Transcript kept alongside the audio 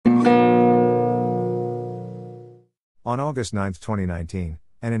On August 9, 2019,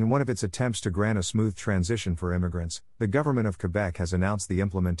 and in one of its attempts to grant a smooth transition for immigrants, the government of Quebec has announced the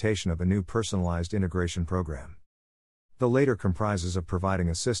implementation of a new personalized integration program. The latter comprises of providing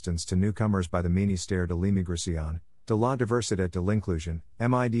assistance to newcomers by the Ministère de l'Immigration, de la Diversité et de l'Inclusion,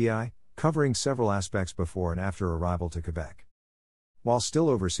 MIDI, covering several aspects before and after arrival to Quebec. While still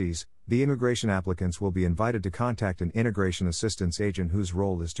overseas, the immigration applicants will be invited to contact an immigration assistance agent whose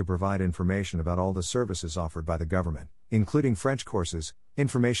role is to provide information about all the services offered by the government, including French courses,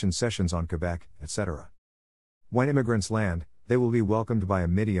 information sessions on Quebec, etc. When immigrants land, they will be welcomed by a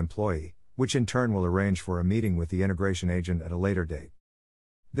MIDI employee, which in turn will arrange for a meeting with the integration agent at a later date.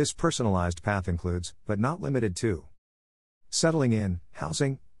 This personalized path includes, but not limited to, settling in,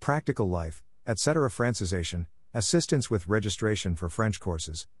 housing, practical life, etc. Francisation, assistance with registration for French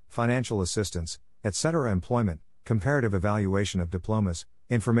courses, financial assistance, etc. Employment, comparative evaluation of diplomas,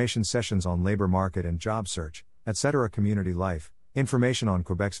 information sessions on labor market and job search, etc. Community life, information on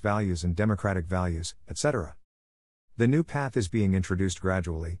Quebec's values and democratic values, etc. The new path is being introduced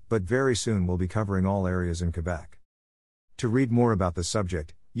gradually, but very soon will be covering all areas in Quebec. To read more about the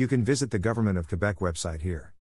subject, you can visit the Government of Quebec website here.